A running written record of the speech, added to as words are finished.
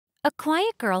A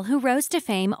quiet girl who rose to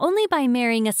fame only by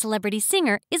marrying a celebrity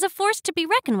singer is a force to be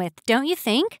reckoned with, don't you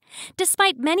think?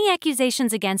 Despite many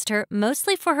accusations against her,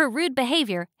 mostly for her rude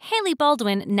behavior, Hailey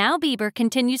Baldwin, now Bieber,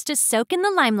 continues to soak in the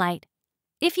limelight.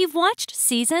 If you've watched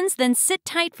Seasons, then sit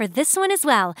tight for this one as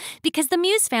well, because the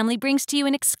Muze family brings to you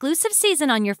an exclusive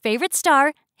season on your favorite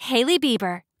star, Hailey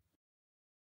Bieber.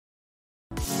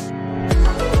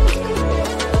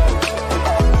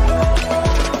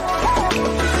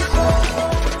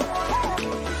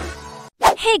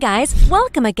 Hey guys,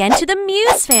 welcome again to the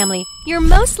Muze family, your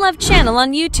most loved channel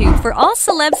on YouTube for all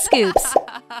celeb scoops.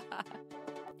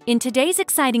 In today's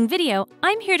exciting video,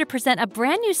 I'm here to present a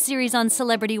brand new series on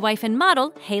celebrity wife and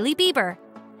model Hailey Bieber.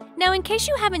 Now, in case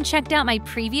you haven't checked out my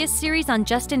previous series on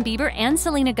Justin Bieber and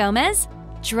Selena Gomez,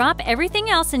 drop everything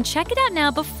else and check it out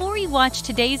now before you watch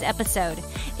today's episode.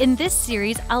 In this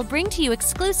series, I'll bring to you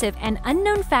exclusive and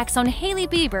unknown facts on Hailey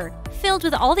Bieber, filled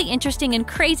with all the interesting and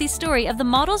crazy story of the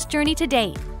model's journey to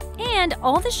date, and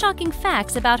all the shocking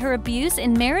facts about her abuse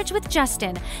in marriage with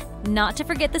Justin, not to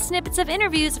forget the snippets of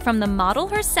interviews from the model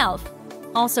herself.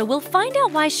 Also, we'll find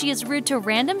out why she is rude to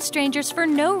random strangers for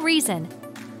no reason.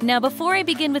 Now, before I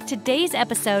begin with today's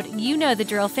episode, you know the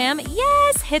drill, fam.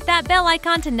 Yes, hit that bell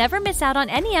icon to never miss out on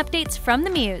any updates from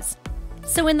the Muze.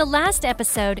 So in the last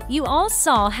episode, you all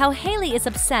saw how Hailey is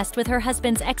obsessed with her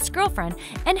husband's ex-girlfriend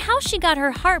and how she got her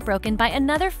heart broken by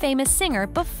another famous singer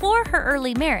before her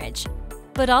early marriage.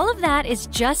 But all of that is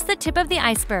just the tip of the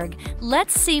iceberg.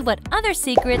 Let's see what other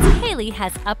secrets Hailey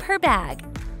has up her bag.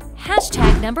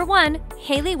 Hashtag number 1,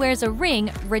 Hailey wears a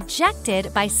ring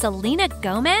rejected by Selena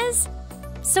Gomez?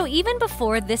 So even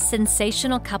before this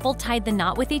sensational couple tied the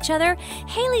knot with each other,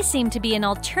 Hailey seemed to be an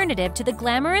alternative to the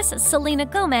glamorous Selena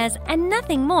Gomez and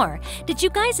nothing more. Did you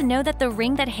guys know that the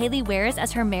ring that Hailey wears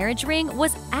as her marriage ring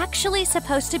was actually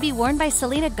supposed to be worn by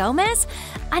Selena Gomez?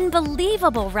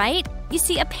 Unbelievable, right? You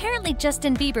see, apparently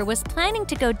Justin Bieber was planning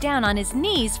to go down on his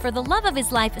knees for the love of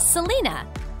his life, Selena.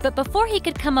 But before he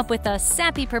could come up with a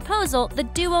sappy proposal, the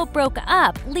duo broke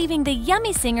up, leaving the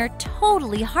yummy singer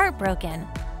totally heartbroken.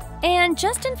 And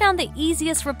Justin found the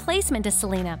easiest replacement to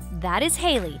Selena, that is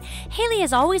Hailey. Hailey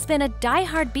has always been a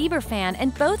die-hard Bieber fan,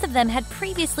 and both of them had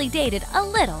previously dated a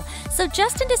little, so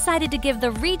Justin decided to give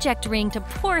the reject ring to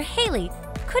poor Hailey.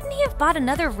 Couldn't he have bought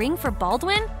another ring for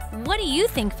Baldwin? What do you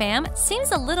think, fam?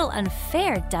 Seems a little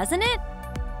unfair, doesn't it?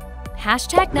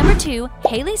 Hashtag number 2,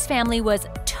 Hailey's family was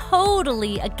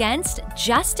totally against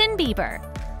Justin Bieber.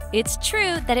 It's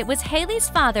true that it was Hailey's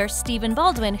father, Stephen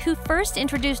Baldwin, who first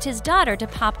introduced his daughter to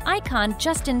pop icon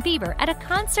Justin Bieber at a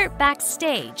concert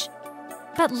backstage.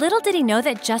 But little did he know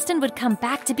that Justin would come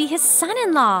back to be his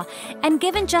son-in-law. And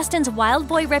given Justin's wild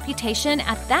boy reputation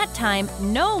at that time,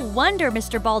 no wonder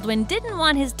Mr. Baldwin didn't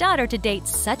want his daughter to date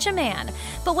such a man.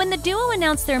 But when the duo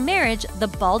announced their marriage, the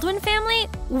Baldwin family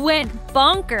went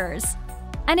bonkers.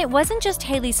 And it wasn't just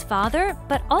Hailey's father,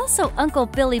 but also Uncle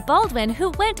Billy Baldwin,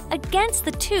 who went against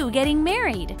the two getting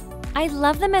married. I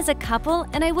love them as a couple,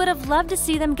 and I would have loved to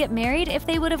see them get married if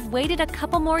they would have waited a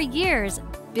couple more years,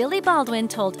 Billy Baldwin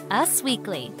told Us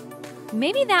Weekly.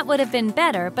 Maybe that would have been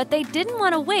better, but they didn't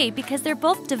want to wait because they're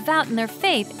both devout in their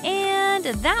faith, and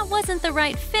that wasn't the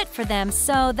right fit for them,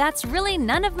 so that's really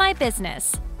none of my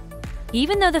business.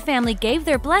 Even though the family gave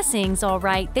their blessings, all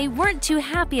right, they weren't too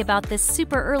happy about this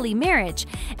super early marriage.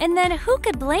 And then who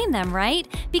could blame them, right?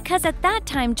 Because at that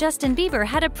time, Justin Bieber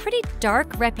had a pretty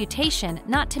dark reputation,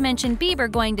 not to mention Bieber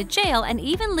going to jail and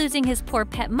even losing his poor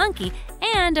pet monkey,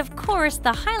 and of course,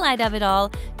 the highlight of it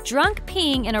all, drunk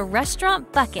peeing in a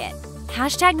restaurant bucket.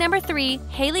 Hashtag number 3,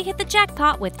 Hailey hit the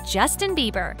jackpot with Justin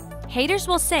Bieber. Haters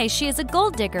will say she is a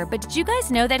gold digger, but did you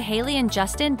guys know that Hailey and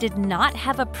Justin did not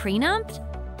have a prenup?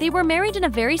 They were married in a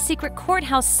very secret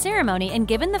courthouse ceremony, and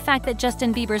given the fact that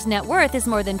Justin Bieber's net worth is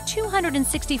more than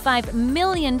 $265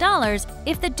 million,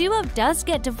 if the duo does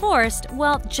get divorced,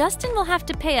 well, Justin will have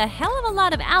to pay a hell of a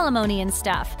lot of alimony and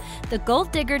stuff. The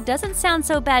gold digger doesn't sound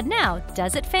so bad now,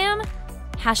 does it, fam?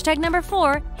 Hashtag number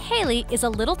 4, Hailey is a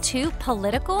little too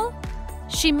political?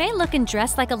 She may look and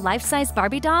dress like a life-size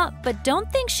Barbie doll, but don't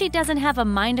think she doesn't have a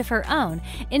mind of her own.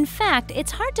 In fact,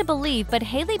 it's hard to believe, but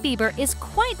Hailey Bieber is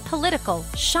quite political.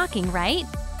 Shocking, right?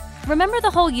 Remember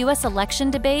the whole US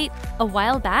election debate a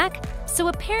while back? So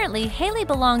apparently, Hailey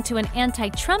belonged to an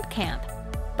anti-Trump camp.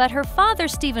 But her father,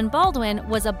 Stephen Baldwin,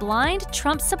 was a blind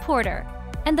Trump supporter.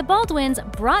 And the Baldwins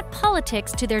brought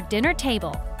politics to their dinner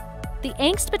table. The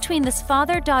angst between this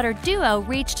father-daughter duo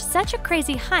reached such a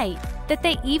crazy height that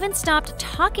they even stopped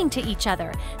talking to each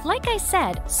other. Like I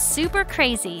said, super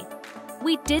crazy.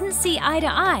 "We didn't see eye to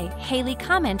eye," Hailey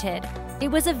commented. It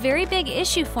was a very big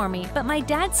issue for me, but my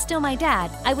dad's still my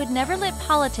dad. I would never let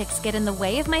politics get in the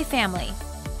way of my family.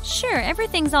 Sure,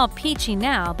 everything's all peachy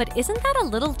now, but isn't that a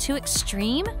little too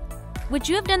extreme? Would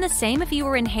you have done the same if you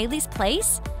were in Hailey's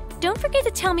place? Don't forget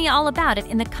to tell me all about it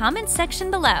in the comments section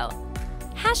below.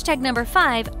 Hashtag number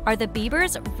 5, are the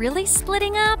Biebers really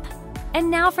splitting up?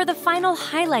 And now for the final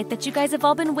highlight that you guys have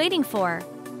all been waiting for.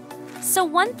 So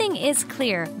one thing is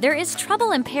clear, there is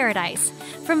trouble in paradise.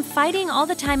 From fighting all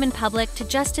the time in public to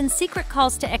Justin's secret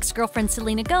calls to ex-girlfriend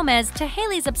Selena Gomez to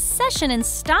Hailey's obsession and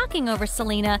stalking over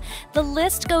Selena, the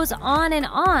list goes on and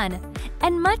on.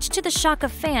 And much to the shock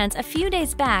of fans, a few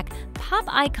days back, pop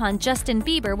icon Justin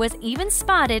Bieber was even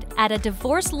spotted at a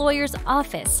divorce lawyer's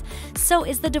office. So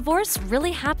is the divorce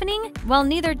really happening? While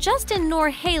neither Justin nor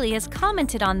Hailey has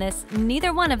commented on this,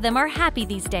 neither one of them are happy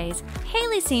these days.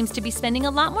 Hailey seems to be spending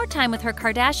a lot more time with her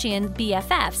Kardashian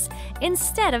BFFs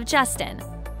instead of Justin.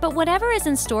 But whatever is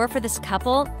in store for this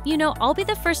couple, I'll be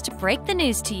the first to break the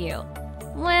news to you.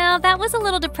 Well, that was a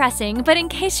little depressing, but in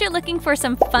case you're looking for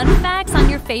some fun facts on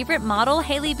your favorite model,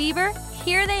 Hailey Bieber,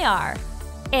 here they are.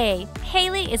 A.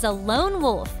 Hailey is a lone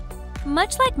wolf.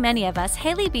 Much like many of us,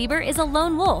 Hailey Bieber is a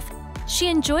lone wolf. She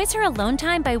enjoys her alone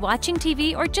time by watching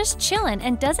TV or just chillin'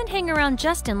 and doesn't hang around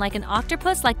Justin like an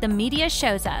octopus like the media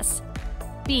shows us.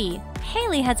 B.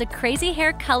 Hailey has a crazy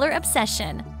hair color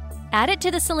obsession. Add it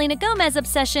to the Selena Gomez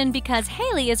obsession because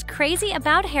Hailey is crazy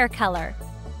about hair color.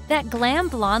 That glam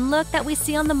blonde look that we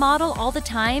see on the model all the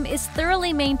time is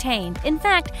thoroughly maintained. In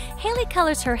fact, Hailey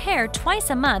colors her hair twice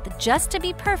a month just to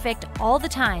be perfect all the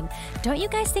time. Don't you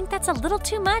guys think that's a little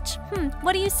too much?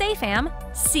 What do you say, fam?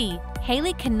 C.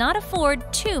 Hailey cannot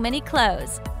afford too many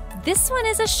clothes. This one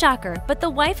is a shocker, but the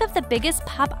wife of the biggest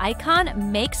pop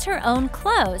icon makes her own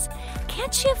clothes.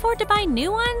 Can't she afford to buy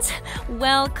new ones?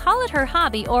 Well, call it her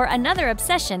hobby or another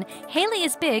obsession, Hailey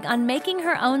is big on making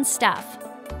her own stuff.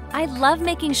 I love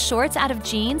making shorts out of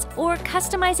jeans or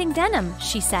customizing denim,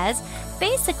 she says.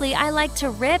 Basically, I like to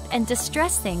rip and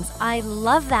distress things. I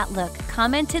love that look,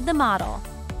 commented the model.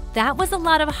 That was a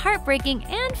lot of heartbreaking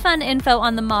and fun info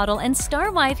on the model and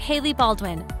star wife Hailey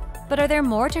Baldwin. But are there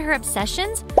more to her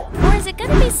obsessions? Or is it going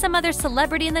to be some other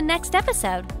celebrity in the next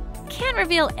episode? Can't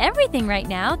reveal everything right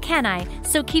now, can I?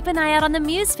 So keep an eye out on the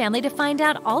Muze family to find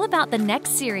out all about the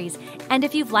next series. And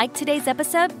if you've liked today's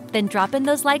episode, then drop in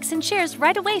those likes and shares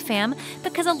right away, fam,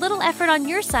 because a little effort on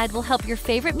your side will help your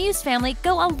favorite Muze family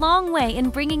go a long way in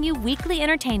bringing you weekly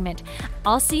entertainment.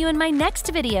 I'll see you in my next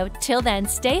video. Till then,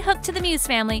 stay hooked to the Muze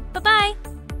family. Bye-bye!